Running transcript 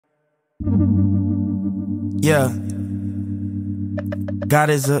Yeah. God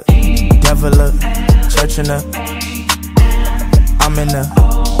is a devil, a church in a. I'm in the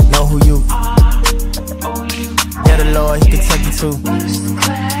know who you. Yeah, the Lord, He can take you to.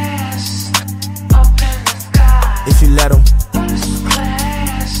 If you let Him.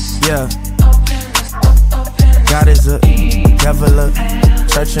 Yeah. God is a devil, a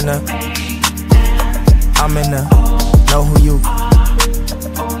church in a. I'm in the know who you.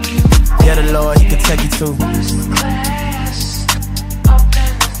 Yeah, the Lord, He can take you to.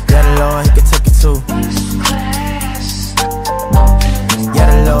 Yeah, the Lord, He can take you to. Yeah,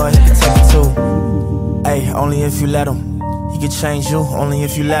 the Lord, He can take you to. Ay, only if you let Him. He can change you, only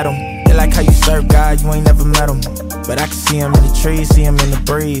if you let Him. They like how you serve God, you ain't never met Him. But I can see Him in the trees, see Him in the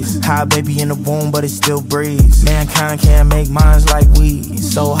breeze. High baby in the womb, but it still breathes. Mankind can't make minds like we.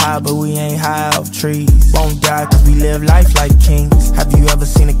 So high, but we ain't high off trees. Won't die, cause we live life like kings. Have you ever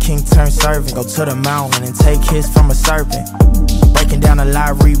seen a king turn servant? Go to the mountain and take his from a serpent. Breaking down a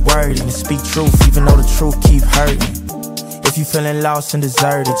lie, rewording, and speak truth, even though the truth keep hurting. If you feeling lost and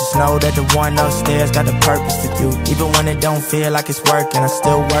deserted, just know that the one upstairs got a purpose for you. Even when it don't feel like it's working, I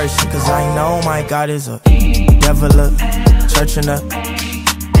still worship, cause I know my God is a devil, a church in a.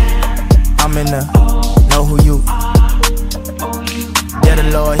 I'm in the know who you. Yeah, the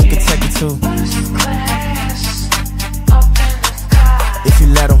Lord, He can take you to.